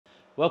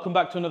Welcome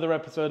back to another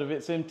episode of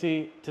It's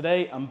Empty.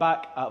 Today I'm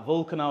back at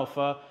Vulcan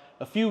Alpha.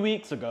 A few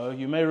weeks ago,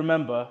 you may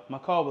remember, my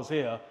car was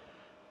here.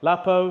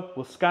 Lapo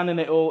was scanning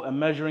it all and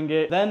measuring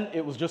it. Then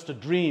it was just a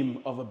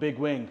dream of a big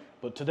wing.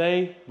 But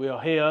today we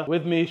are here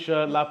with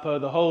Misha, Lapo,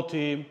 the whole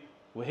team.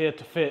 We're here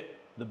to fit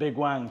the big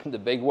wang. The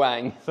big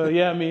wang. So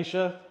yeah,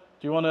 Misha,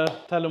 do you want to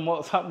tell them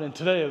what's happening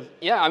today?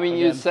 Yeah, I mean,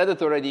 you said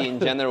it already in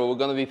general. We're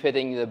going to be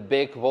fitting the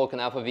big Vulcan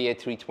Alpha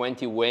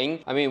Va320 wing.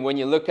 I mean, when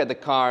you look at the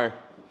car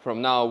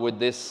from now with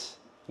this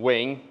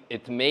wing,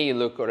 it may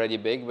look already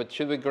big, but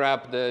should we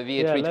grab the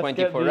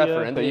Va320 for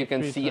reference so you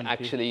can see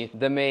actually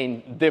the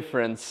main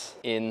difference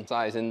in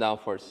size and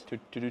downforce.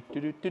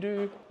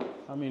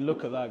 I mean,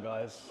 look at that,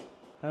 guys.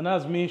 And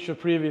as Misha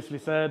previously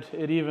said,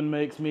 it even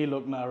makes me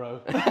look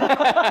narrow.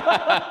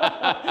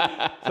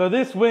 So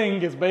this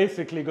wing is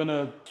basically going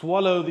to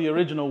swallow the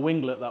original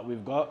winglet that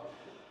we've got.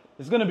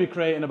 It's going to be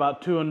creating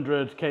about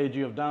 200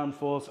 kg of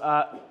downforce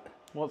at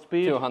what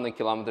speed? 200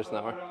 kilometers an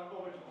hour.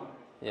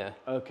 Yeah.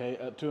 Okay,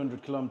 at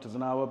 200 kilometers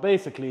an hour.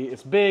 Basically,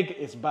 it's big,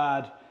 it's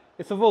bad.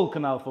 It's a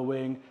Vulcan Alpha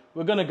wing.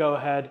 We're going to go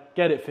ahead,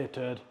 get it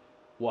fitted.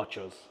 Watch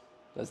us.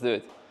 Let's do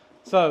it.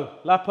 So,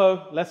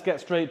 Lapo, let's get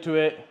straight to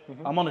it.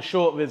 I'm on a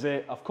short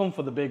visit. I've come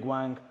for the big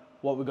wang.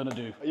 What we're going to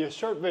do? Your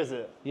short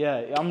visit?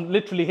 Yeah, I'm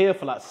literally here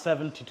for like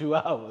 72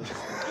 hours.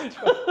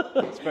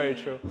 That's very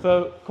true.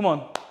 So, come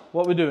on.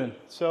 What we're doing?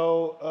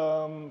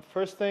 So,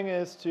 first thing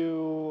is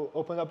to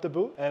open up the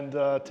boot and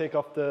take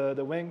off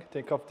the wing,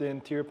 take off the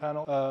interior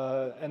panel.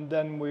 And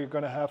then we're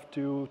going to have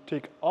to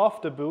take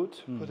off the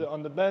boot, put it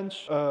on the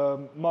bench,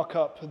 mock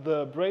up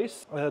the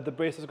brace. The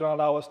brace is going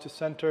to allow us to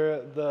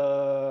center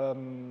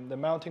the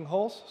mounting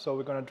holes. So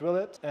we're going to drill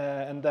it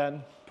and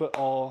then put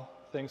all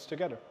things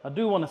together. I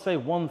do want to say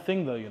one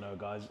thing though, you know,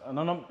 guys, and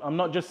I'm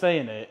not just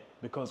saying it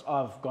because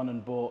I've gone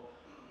and bought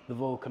the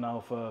Vulcan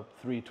Alpha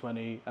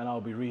 320 and I'll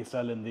be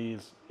reselling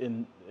these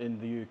in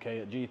the UK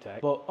at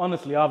GTech. But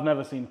honestly, I've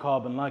never seen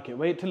carbon like it.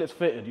 Wait till it's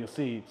fitted, you'll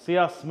see. See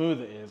how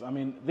smooth it is. I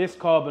mean, this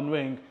carbon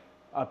wing,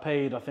 I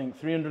paid, I think,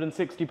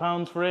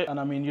 £360 for it. And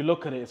I mean, you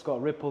look at it, it's got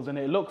ripples in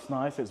it. It looks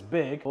nice, it's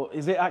big. But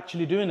is it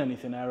actually doing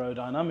anything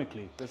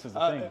aerodynamically? This is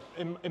the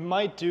thing. It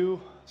might do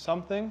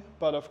something,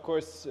 but of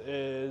course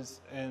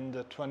is in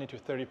the 20 to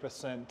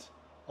 30%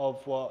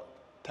 of what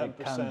 10%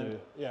 can do.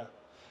 Yeah.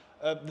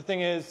 The thing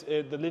is,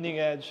 the leading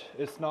edge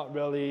is not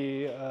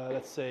really,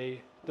 let's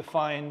say,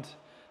 defined.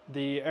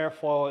 The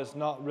airfoil is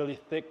not really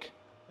thick.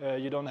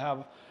 You don't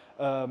have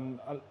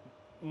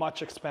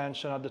much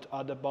expansion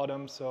at the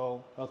bottom,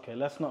 so... Okay,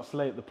 let's not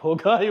slate the poor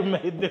guy who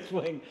made this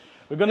wing.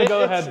 We're going to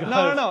go ahead,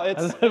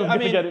 guys. No. I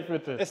mean, get it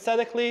fitted.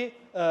 Aesthetically,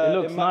 it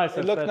looks nice.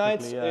 It looks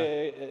nice. Yeah.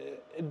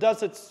 It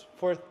does it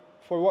for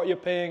what you're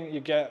paying. You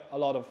get a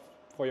lot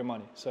for your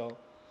money. So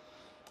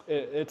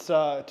it's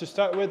to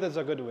start with, it's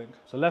a good wing.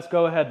 So let's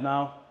go ahead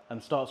now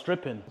and start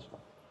stripping.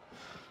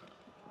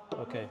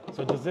 Okay.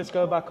 So does this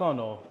go back on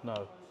or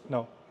no?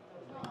 No.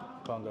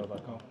 Can't go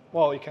back on.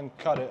 Well, you can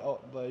cut it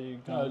up, but you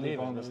can't leave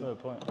it. There's no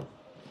point.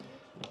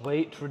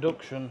 Weight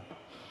reduction.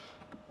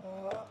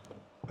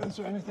 Is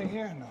there anything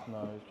here? No.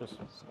 No, it just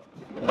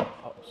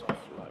pops off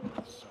like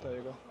this. There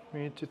you go. We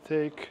need to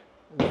take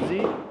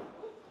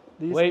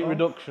these weight off.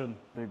 reduction.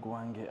 Big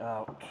wang it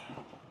out.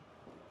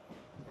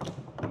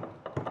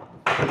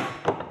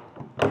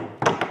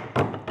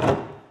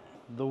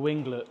 The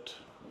winglet.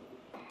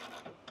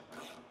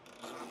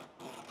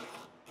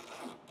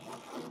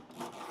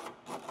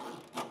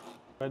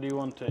 Where do you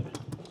want it?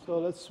 So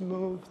let's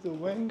move the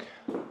wing.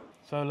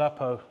 So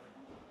Lapo,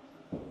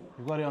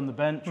 you've got it on the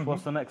bench.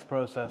 What's the next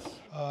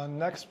process?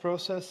 Next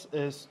process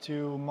is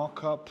to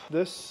mock up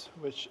this,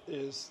 which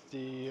is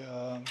the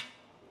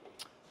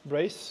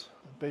brace.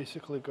 It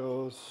basically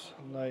goes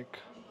like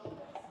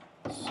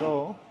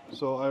so.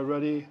 So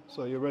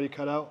you're already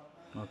cut out.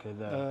 Okay,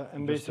 there.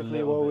 And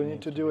basically what we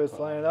need to do is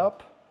line it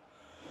up.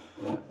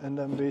 Yeah. And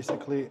then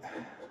basically,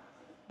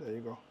 there you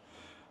go.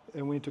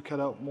 And we need to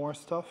cut out more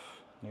stuff.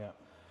 Yeah.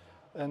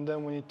 And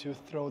then we need to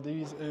throw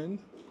these in.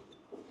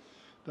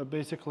 That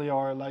basically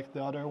are like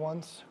the other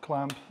ones.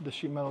 Clamp the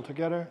sheet metal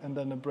together, and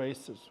then the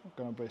brace is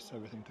going to brace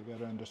everything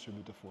together and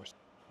distribute the force.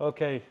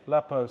 Okay,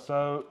 Lapo,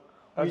 so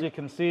as you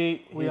can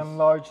see, we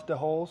enlarged the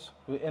holes.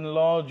 We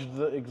enlarged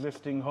the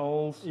existing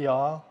holes.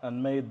 Yeah.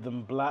 And made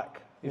them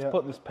black. He's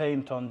put this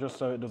paint on just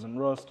so it doesn't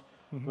rust.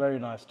 Very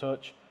nice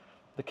touch.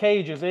 The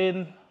cage is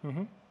in.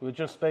 We're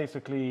just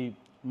basically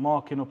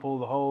marking up all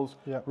the holes.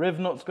 Riv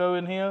nuts go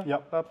in here.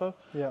 Lapo.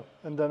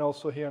 And then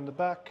also here in the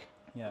back.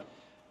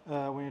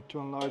 We need to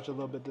enlarge a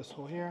little bit this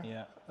hole here.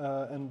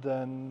 And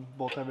then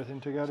bolt everything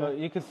together. So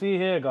you can see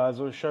here, guys,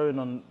 I was showing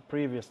on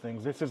previous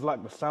things, this is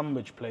like the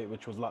sandwich plate,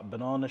 which was like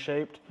banana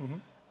shaped.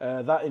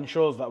 That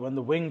ensures that when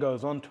the wing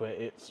goes onto it,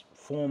 it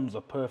forms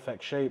a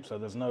perfect shape, so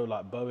there's no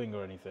like bowing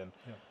or anything.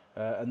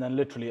 And then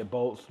literally it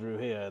bolts through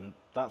here, and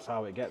that's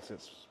how it gets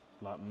its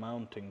like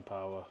mounting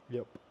power.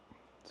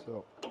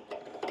 So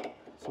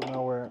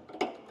now we're...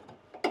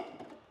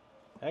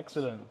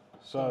 Excellent.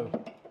 So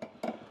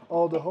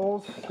all the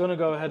holes. Gonna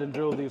go ahead and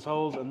drill these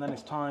holes, and then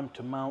it's time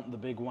to mount the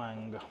big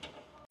wang.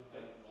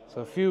 So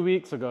a few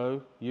weeks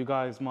ago, you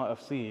guys might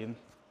have seen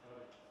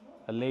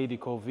a lady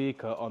called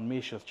Vika on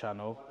Misha's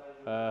channel.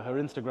 Her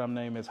Instagram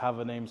name is Have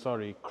a Name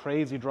Sorry.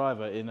 Crazy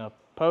driver in a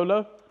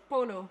Polo.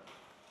 Polo.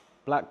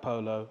 Black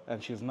Polo,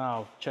 and she's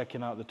now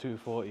checking out the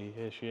 240.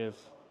 Here she is.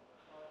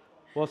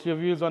 What's your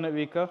views on it,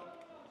 Vika?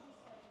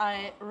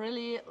 I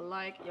really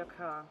like your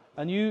car.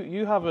 And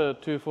you have a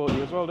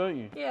 240 as well, don't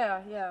you?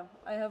 Yeah,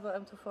 I have a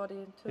M240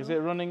 too. Is it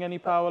running any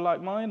power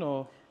like mine,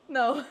 or?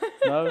 No.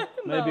 No?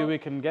 Maybe No. we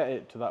can get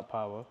it to that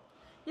power.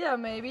 Yeah,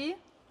 maybe.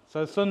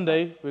 So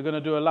Sunday, we're going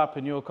to do a lap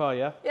in your car,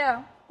 yeah?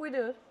 Yeah, we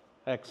do.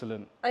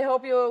 Excellent. I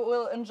hope you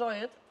will enjoy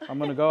it. I'm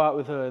going to go out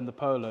with her in the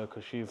Polo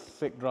because she's a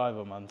sick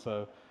driver, man.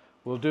 So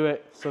we'll do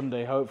it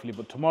Sunday, hopefully.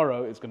 But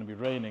tomorrow, it's going to be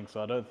raining,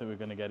 so I don't think we're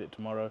going to get it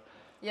tomorrow.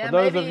 Yeah, For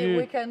those maybe of you-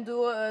 we can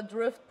do a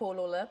drift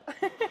polo lap.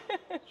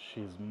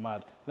 She's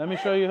mad. Let me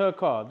show you her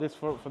car. This,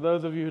 for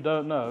those of you who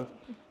don't know,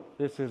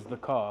 this is the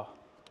car.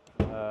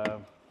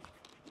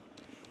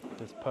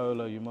 This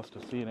Polo, you must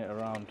have seen it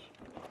around.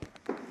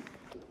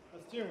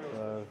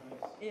 So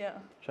Yeah.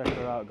 check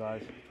her out,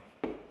 guys.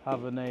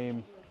 Have a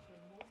name.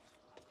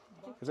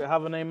 Is it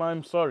have a name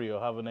I'm sorry or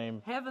have a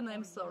name? Have a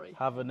name, sorry.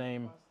 Have a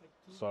name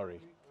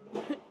sorry.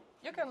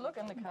 You can look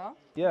in the car.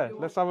 Yeah,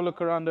 let's have a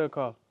look around her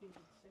car.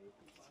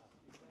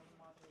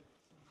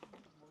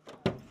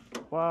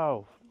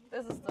 Wow.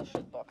 This is the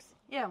shit box.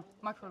 Yeah,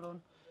 Macrolon.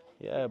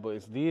 Yeah, but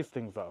it's these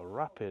things that are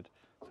rapid.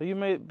 So you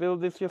may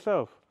build this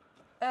yourself?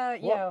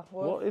 Yeah,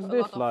 with What is a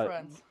this lot of like?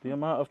 friends. The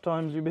amount of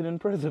times you've been in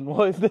prison.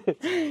 What is this?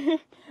 These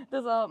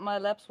are my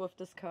laps with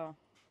this car.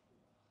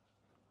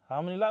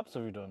 How many laps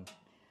have you done?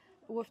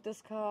 With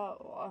this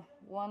car,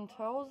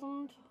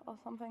 1,000 or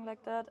something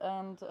like that,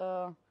 and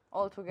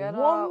altogether,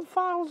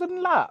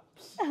 1,000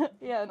 laps.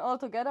 yeah, and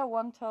altogether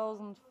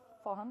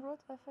 1,400,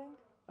 I think.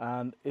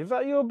 And is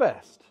that your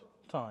best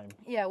time?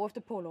 Yeah, with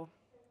the Polo.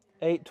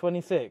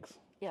 8:26.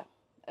 Yeah,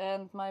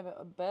 and my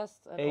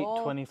best at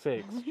all.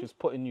 8:26. She's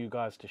putting you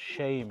guys to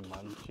shame,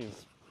 man.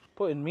 She's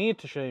putting me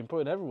to shame,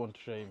 putting everyone to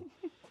shame.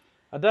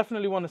 I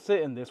definitely want to sit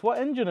in this. What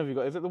engine have you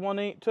got? Is it the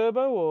 1.8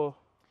 turbo or?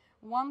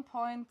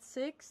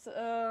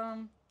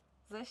 1.6,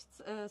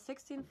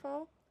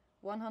 16V,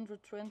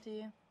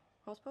 120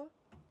 horsepower,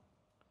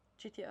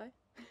 GTI.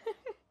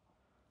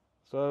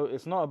 So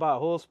it's not about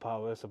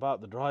horsepower, it's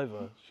about the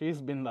driver.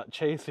 She's been like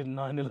chasing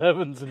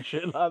 911s and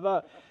shit like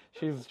that.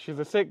 She's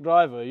a sick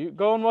driver. You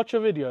go and watch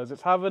her videos.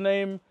 It's Have a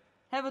Name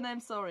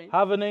Sorry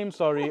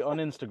on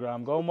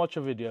Instagram. Go and watch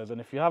her videos. And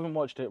if you haven't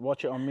watched it,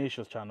 watch it on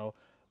Misha's channel.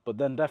 But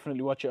then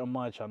definitely watch it on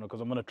my channel because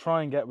I'm going to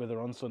try and get with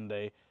her on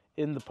Sunday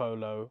in the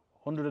Polo.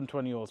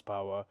 120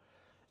 horsepower,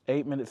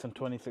 8 minutes and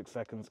 26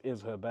 seconds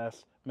is her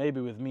best. Maybe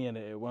with me in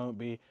it, it won't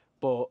be,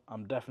 but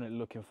I'm definitely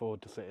looking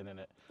forward to sitting in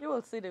it. You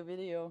will see the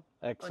video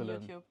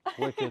Excellent. on YouTube.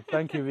 Wicked.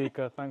 Thank you,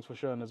 Vika. Thanks for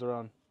showing us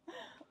around.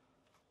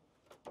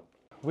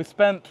 We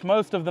spent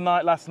most of the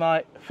night last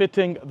night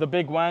fitting the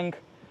big Wang,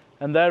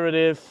 and there it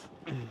is.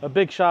 A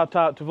big shout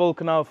out to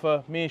Vulcan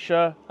Alpha,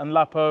 Misha and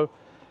Lapo.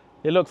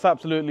 It looks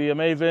absolutely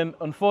amazing.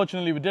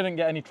 Unfortunately, we didn't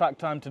get any track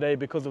time today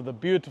because of the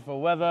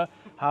beautiful weather.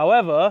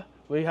 However,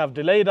 we have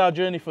delayed our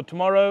journey for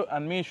tomorrow,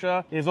 and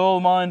Misha is all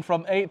mine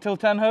from 8 till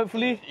 10,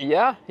 hopefully.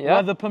 Yeah.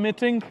 Weather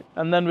permitting.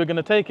 And then we're going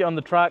to take it on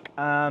the track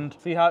and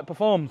see how it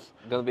performs.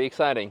 Gonna be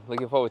exciting.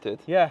 Looking forward to it.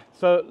 Yeah,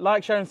 so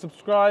like, share and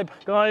subscribe,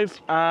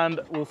 guys,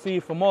 and we'll see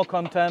you for more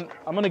content.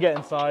 I'm going to get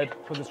inside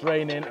because it's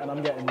raining and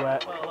I'm getting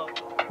wet.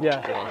 Yeah,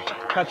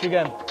 catch you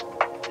again.